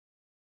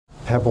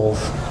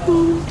Pebbles,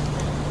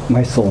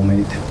 my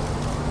soulmate.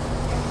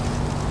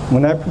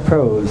 When I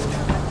proposed,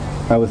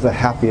 I was the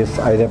happiest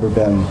I'd ever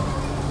been.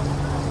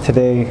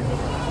 Today,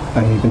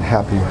 I'm even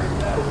happier.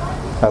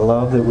 I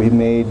love that we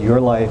made your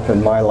life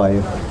and my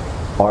life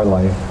our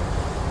life.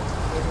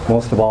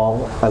 Most of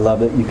all, I love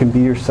that you can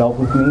be yourself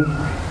with me,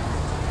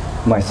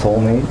 my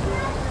soulmate,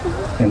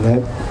 and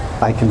that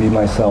I can be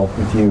myself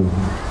with you.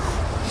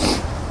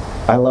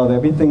 I love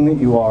everything that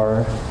you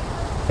are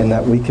and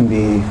that we can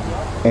be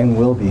and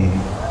will be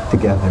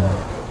together.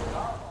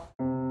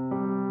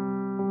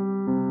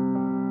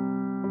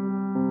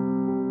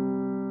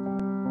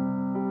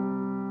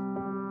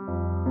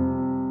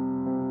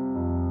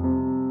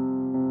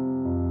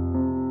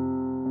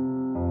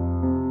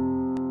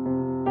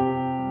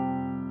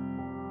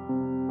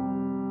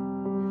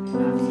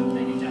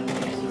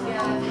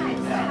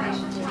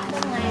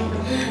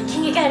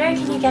 Can you get her?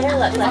 Can you get her?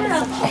 Look,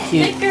 look.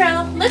 Good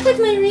girl. Look with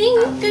my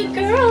ring. Good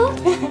girl.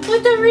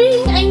 With the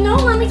ring. I know,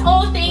 Mommy.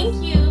 Oh, thank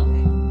you.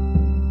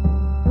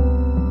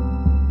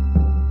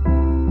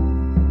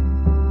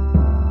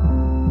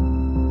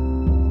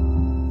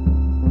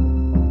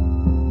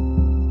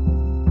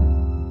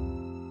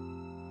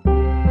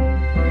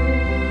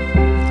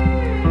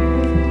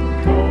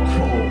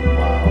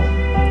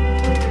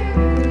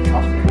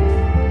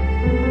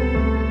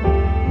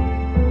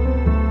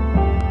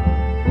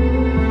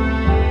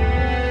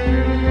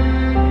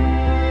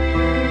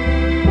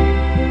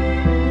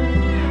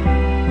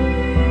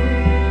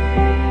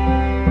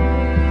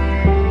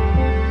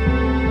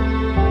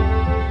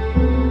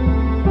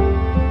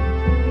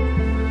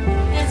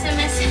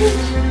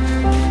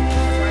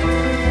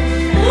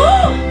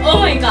 Oh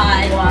my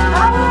God! Wow!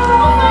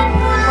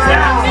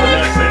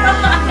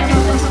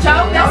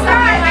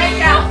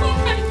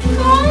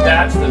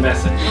 That's the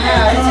message.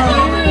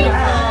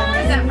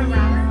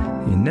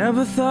 You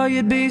never thought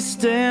you'd be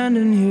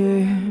standing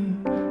here,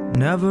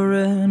 never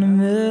in a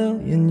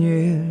million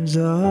years.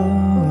 Oh.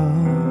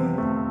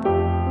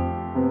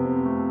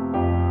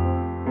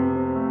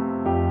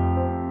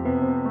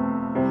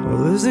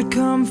 Well, is it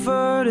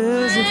comfort?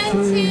 Is it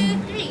free?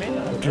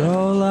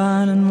 Draw a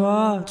line and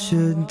watch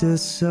it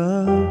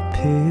disappear.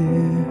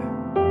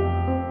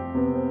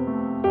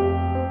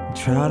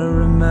 Try to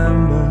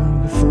remember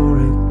before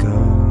it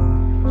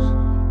goes.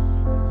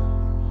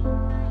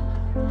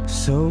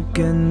 Soak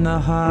in the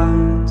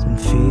highs and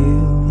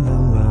feel the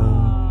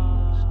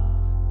lows.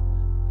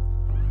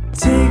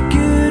 Take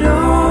it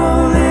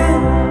all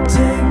in,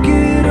 take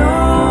it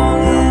all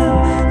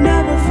in.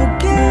 Never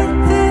forget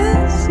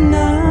this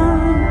now.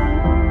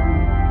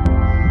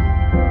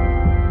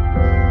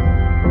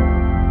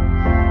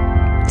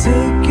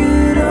 Take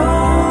it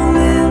all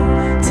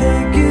in,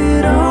 take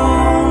it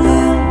all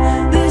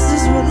in. This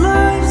is what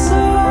life's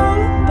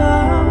all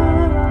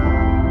about.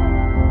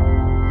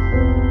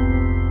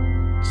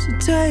 So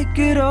take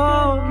it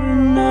all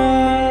in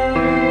now.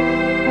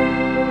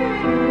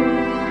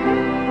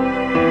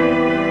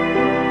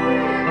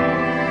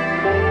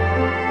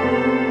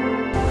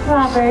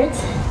 Robert,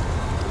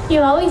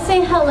 you always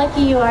say how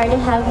lucky you are to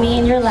have me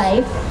in your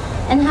life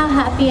and how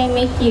happy I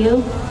make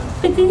you.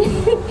 But did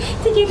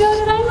you know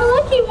that I'm a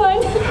lucky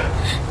one?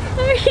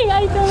 Sorry,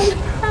 I don't.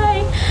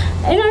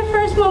 In our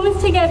first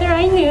moments together,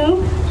 I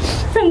knew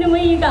from the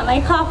way you got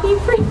my coffee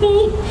for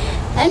me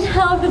and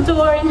held the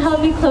door and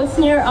held me close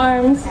in your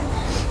arms.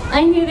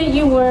 I knew that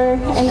you were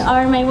and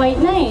are my white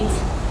knight.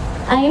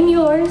 I am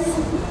yours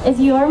as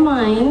you are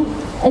mine,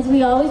 as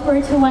we always were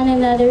to one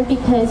another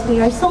because we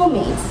are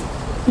soulmates.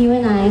 You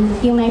and I,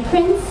 you my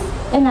prince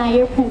and I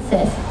your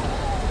princess.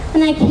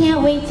 And I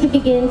can't wait to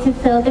begin to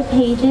fill the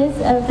pages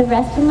of the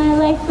rest of my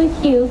life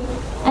with you.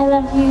 I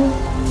love you.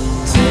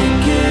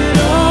 Take it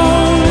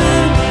all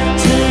in,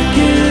 take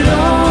it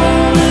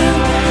all in.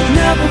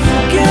 Never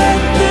forget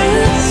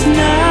this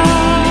now.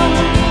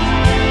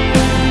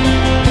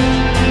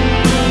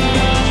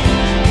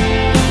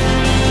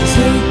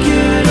 Take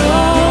it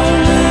all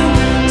in,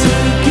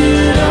 take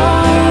it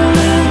all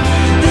in.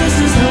 This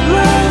is what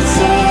life's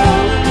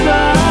all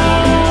about.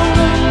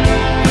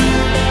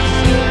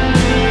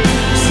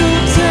 So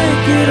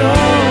take it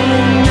all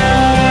in now.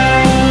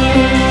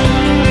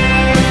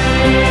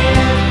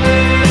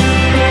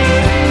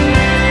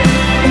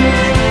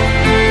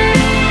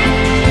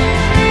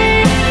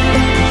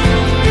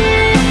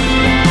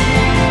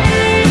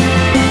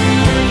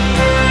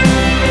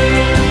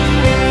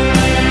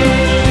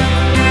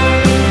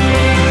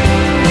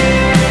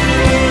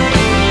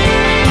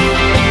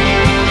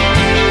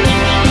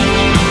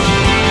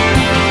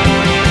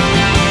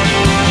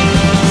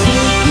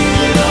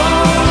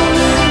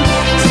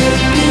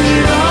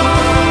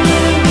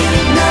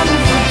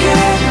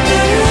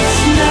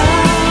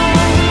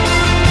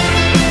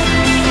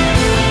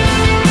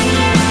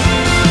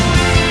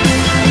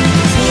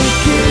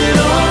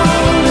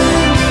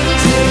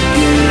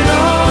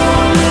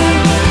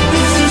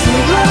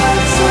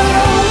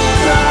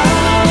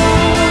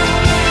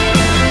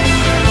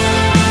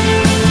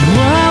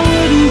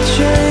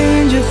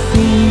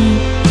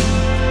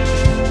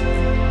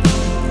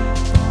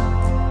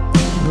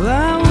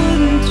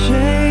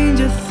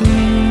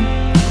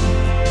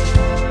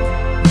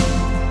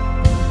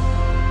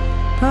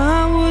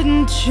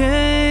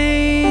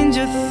 change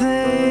a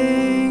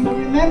thing. So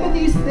remember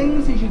these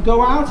things as you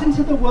go out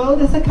into the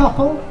world as a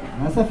couple,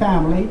 as a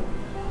family,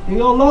 that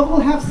your love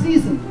will have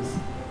seasons,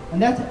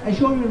 and that as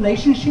your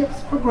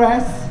relationships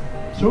progress,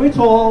 through it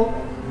all,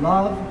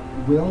 love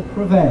will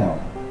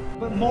prevail.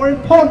 But more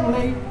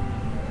importantly,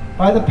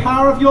 by the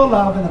power of your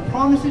love and the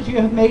promises you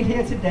have made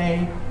here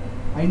today,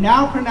 I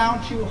now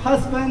pronounce you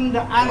husband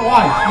and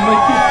wife. You may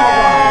kiss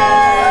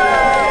your wife.